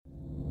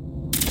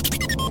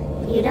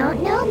You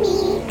don't know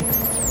me.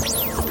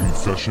 A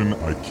confession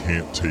I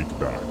can't take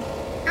back.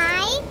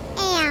 I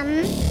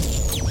am...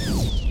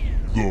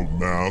 The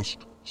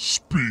Masked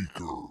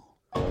Speaker.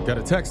 Got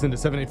a text into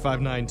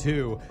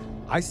 78592.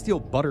 I steal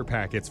butter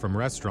packets from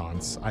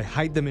restaurants. I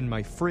hide them in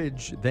my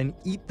fridge, then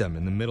eat them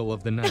in the middle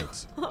of the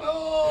night.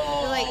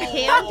 Like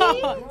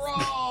candy?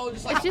 Bro,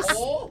 just like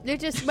They're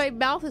just, my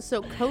mouth is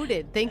so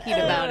coated thinking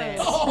about it.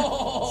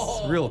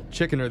 It's a real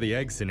chicken or the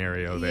egg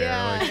scenario there.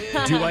 Yeah.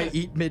 Like, do I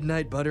eat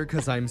midnight butter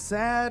because I'm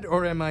sad,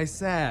 or am I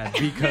sad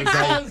because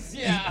I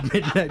eat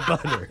midnight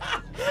butter?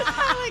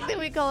 I like that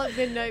we call it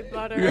midnight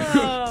butter.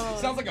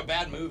 Sounds like a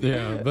bad movie.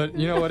 Yeah, but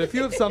you know what? If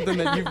you have something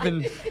that you've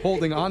been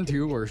holding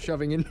onto or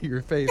shoving into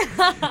your face,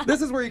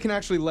 this is where you can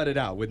actually let it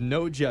out with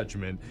no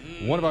judgment.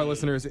 One of our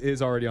listeners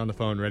is already on the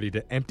phone ready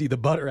to empty the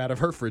butter out of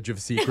her fridge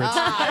of secrets.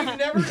 I've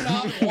never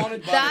not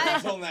wanted butter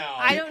until now.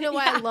 I don't know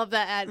why I love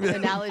that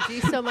analogy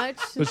so much.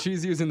 So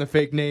she's using the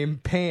fake name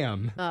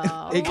Pam.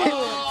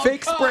 Oh.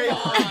 Fake spray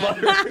on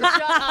butter.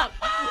 Shut up.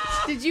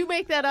 Did you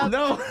make that up?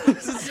 No,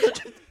 this is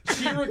such a...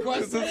 She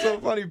requested This is so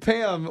funny.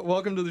 Pam,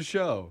 welcome to the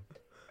show.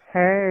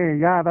 Hey,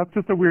 yeah, that's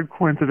just a weird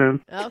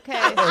coincidence. Okay.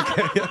 All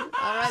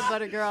right,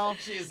 butter girl.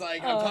 She's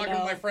like, I'm talking to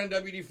my friend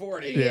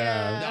WD-40.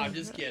 Yeah. No, I'm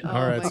just kidding.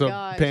 All right, my so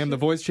gosh. Pam, the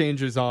voice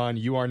change is on.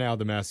 You are now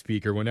the masked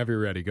speaker. Whenever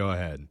you're ready, go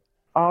ahead.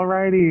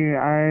 Alrighty,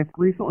 I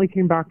recently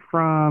came back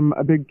from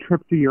a big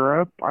trip to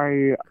Europe.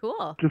 I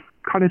Cool. just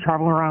kind of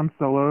traveled around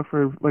solo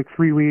for like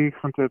 3 weeks.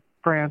 Went to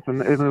France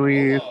and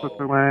Italy, Solo.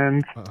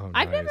 Switzerland. Oh,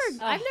 I've nice.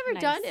 never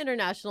nice. done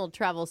international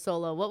travel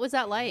solo. What was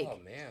that like? Oh,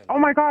 man. Oh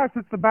my gosh,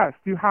 it's the best.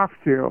 You have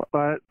to.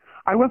 But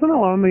I wasn't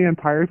alone the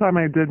entire time.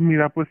 I did meet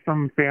up with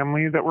some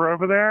family that were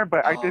over there,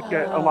 but I did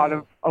get a lot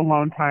of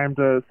alone time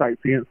to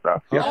sightsee and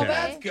stuff. Yeah. Oh, Okay.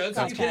 that's good.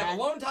 So you can Gotcha. have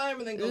alone time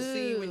and then go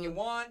see when you Ooh.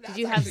 want. Did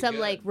you have some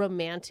like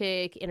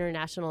romantic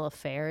international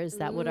affairs?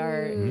 That would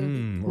our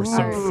Or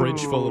some Ooh.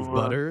 fridge full of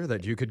butter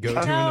that you could go to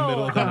in the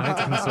middle of the night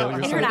to console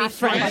yourself. You're not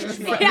French.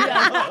 Fancy.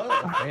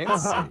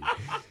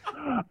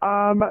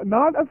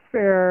 Not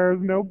affairs,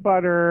 no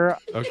butter.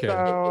 Okay.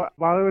 So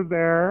while I was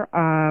there,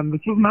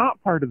 this was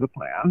not part of the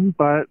plan,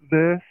 but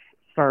this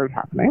started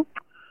happening.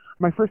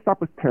 My first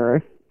stop was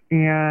Paris,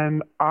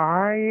 and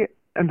I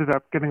ended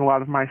up getting a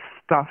lot of my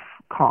stuff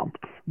comped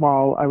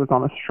while I was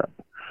on this trip.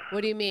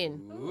 What do you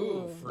mean?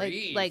 Ooh,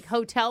 free. Like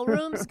hotel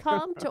rooms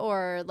comped,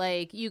 or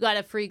like you got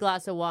a free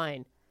glass of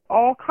wine?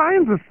 All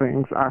kinds of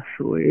things,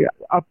 actually.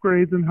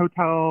 Upgrades in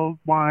hotels,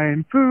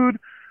 wine, food,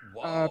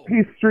 Whoa.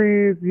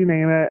 pastries, you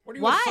name it. What are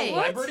you, Why? a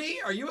celebrity?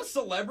 Are you a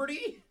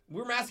celebrity?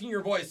 We're masking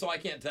your voice, so I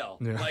can't tell.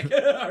 Yeah. Like,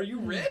 are you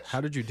rich?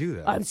 How did you do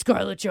that? I'm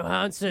Scarlett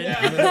Johansson.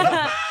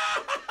 Yeah.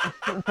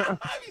 That'd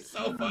be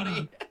so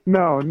funny.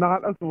 No,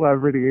 not a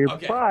celebrity.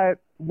 Okay. But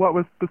what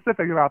was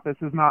specific about this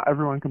is not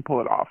everyone can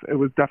pull it off. It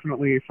was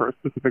definitely for a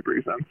specific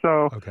reason.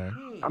 So Okay.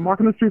 I'm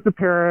walking the streets of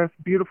Paris,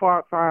 beautiful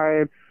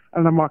outside,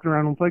 and I'm walking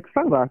around with like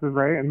sunglasses,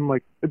 right? And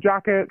like a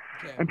jacket.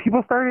 Okay. And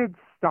people started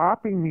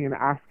stopping me and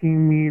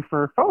asking me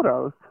for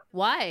photos.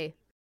 Why?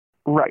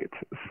 Right.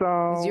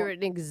 So Because you're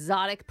an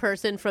exotic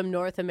person from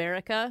North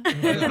America.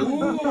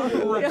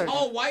 Ooh, a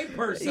tall white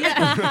person.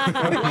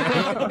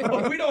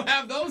 Wow. We don't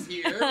have those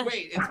here.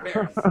 Wait, it's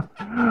Paris.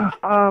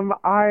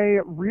 I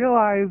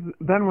realized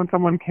then when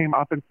someone came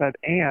up and said,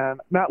 Anne,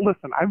 now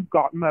listen, I've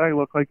gotten that I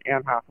look like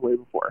Anne Hathaway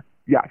before.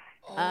 Yes.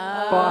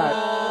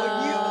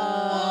 Oh, you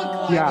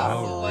look like Yeah. a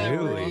Oh,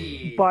 celebrity. really?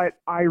 But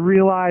I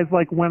realized,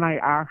 like, when I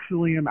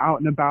actually am out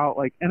and about,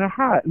 like, in a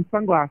hat and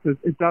sunglasses,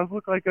 it does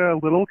look like a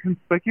little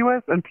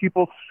conspicuous, and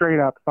people straight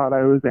up thought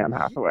I was Anne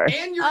Hathaway.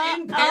 And you're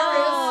in Paris,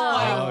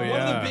 like one of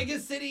yeah. the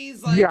biggest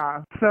cities. Like,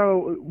 Yeah.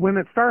 So when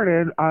it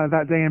started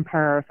that day in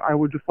Paris, I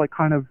would just, like,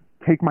 kind of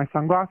take my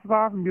sunglasses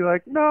off and be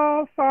like,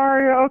 no,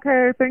 sorry,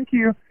 okay, thank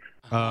you.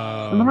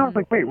 And then I was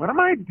like, wait, what am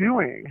I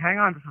doing? Hang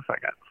on just a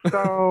second.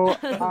 So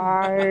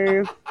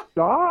I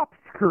stopped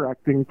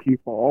correcting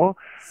people,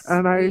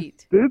 and I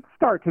Sweet. did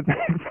start to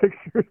take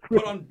pictures with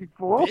put on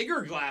people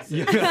bigger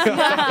glasses.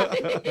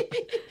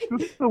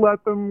 just to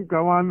let them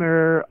go on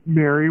their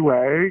merry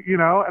way, you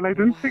know? And I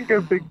didn't think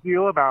a big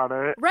deal about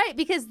it. Right,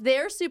 because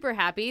they're super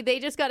happy. They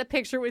just got a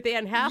picture with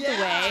Anne Hathaway.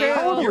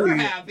 Yeah, you're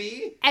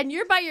happy. And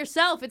you're by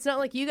yourself. It's not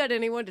like you got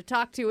anyone to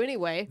talk to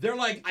anyway. They're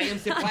like, I am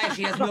surprised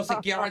she has no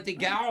security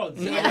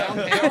guards.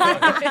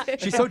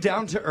 She's so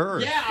down to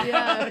earth.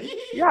 Yeah.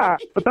 Yeah,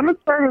 but then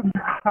it started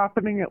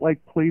happening at, like,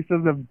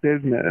 places of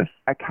business.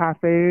 At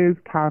cafes,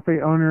 cafe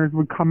owners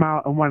would come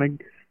out and want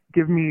to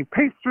give me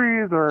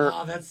pastries or...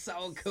 Oh, that's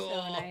so cool.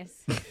 So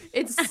nice.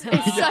 It's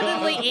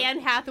suddenly Anne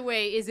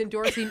Hathaway is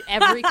endorsing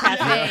every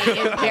cafe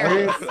in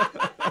Paris.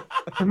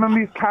 And then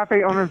these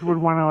cafe owners would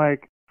want to,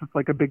 like, it's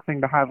like a big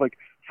thing to have, like,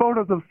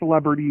 photos of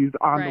celebrities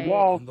on Right. the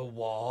walls. On the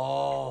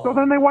wall. So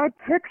then they wanted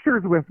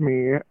pictures with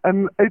me,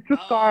 and it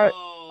just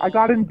I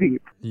got in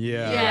deep.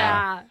 Yeah.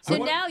 Yeah. So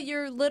what- now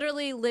you're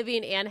literally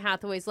living Anne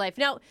Hathaway's life.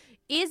 Now,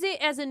 is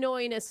it as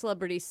annoying as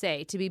celebrities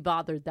say to be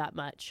bothered that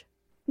much?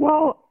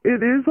 Well,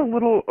 it is a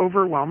little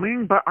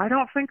overwhelming, but I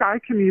don't think I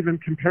can even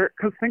compare,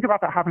 because think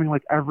about that happening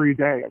like every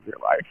day of your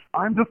life.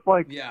 I'm just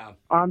like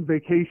on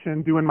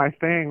vacation doing my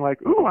thing,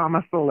 like, ooh, I'm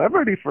a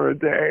celebrity for a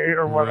day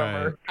or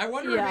whatever. Right. I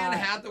wonder if Anne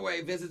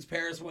Hathaway visits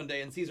Paris one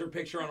day and sees her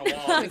picture on a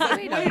wall. He's like,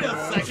 wait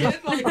a second.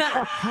 Like,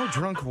 How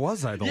drunk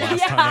was I the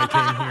last time I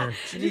came here?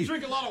 did you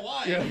drink a lot of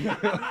wine?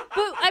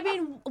 But, I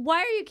mean, why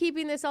are you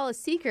keeping this all a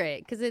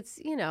secret? Because it's,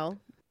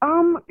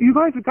 You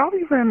guys,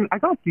 I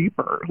got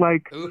deeper.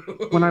 Like,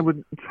 when I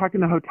would check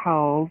into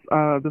hotels,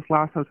 this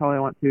last hotel I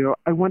went to,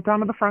 I went down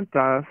to the front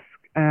desk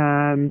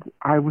and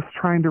I was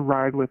trying to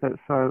ride with it.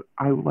 So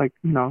I,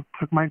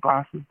 took my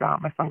glasses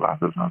down, my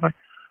sunglasses, and I was like,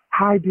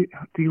 hi, do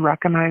you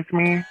recognize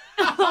me?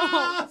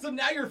 So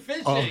now you're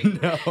fishing. Oh,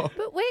 no.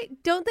 But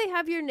wait, don't they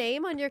have your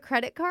name on your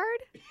credit card?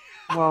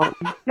 Well,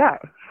 yeah.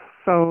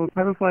 So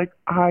I was like,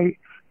 I'm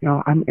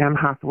Anne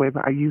Hathaway,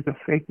 but I use a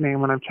fake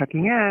name when I'm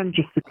checking in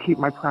just to keep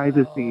my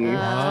privacy.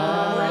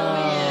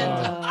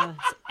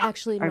 It's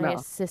actually my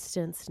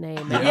assistant's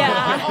name.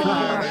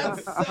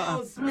 That's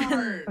so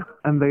smart.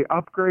 And they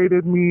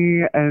upgraded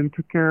me and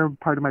took care of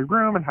part of my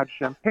room and had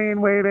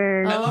champagne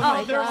waiting. I love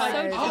how they're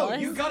like,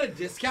 God. you got a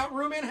discount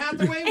room, Anne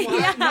Hathaway?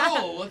 What?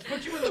 No, let's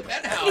put you in the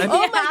penthouse.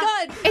 Oh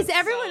my God. Is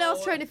everyone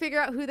else trying to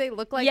figure out who they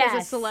look like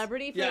as a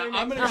celebrity? For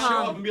I'm going to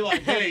show up and be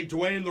like, hey,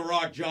 Dwayne The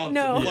Rock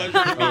Johnson, pleasure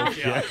to meet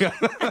you.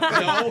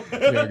 No?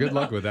 Yeah, good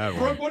luck with that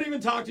one. Brooke won't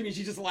even talk to me.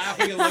 She's just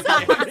laughing and looking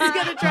at me. He's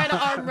going to try to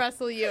arm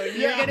wrestle you.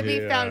 You're going to be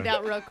found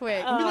out real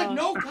quick. I'll be like,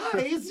 no,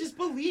 guys, just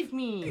believe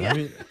me. I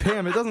mean,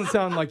 Pam, it doesn't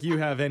sound like you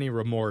have any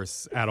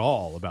remorse at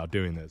all about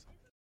doing this.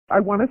 I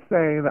want to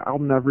say that I'll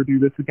never do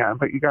this again,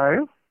 but you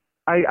guys,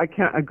 I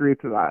can't agree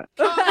to that.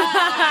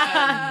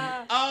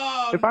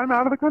 If I'm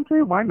out of the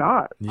country, why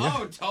not? Yeah.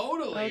 Oh,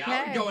 totally. I would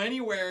Okay. go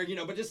anywhere,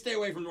 but just stay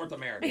away from North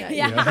America.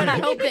 But I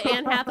hope that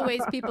Anne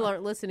Hathaway's people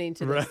aren't listening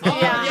to this. Right. Oh,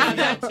 yeah,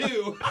 that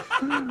too.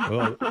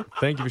 Well,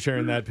 thank you for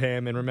sharing that,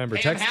 Pam. And remember,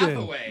 Pam text in.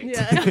 Hathaway.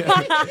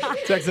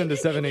 Text in to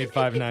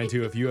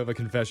 78592 if you have a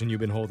confession you've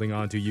been holding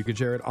on to. You can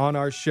share it on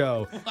our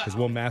show because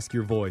we'll mask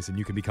your voice and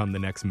you can become the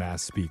next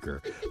mass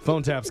speaker.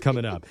 Phone tap's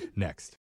coming up next.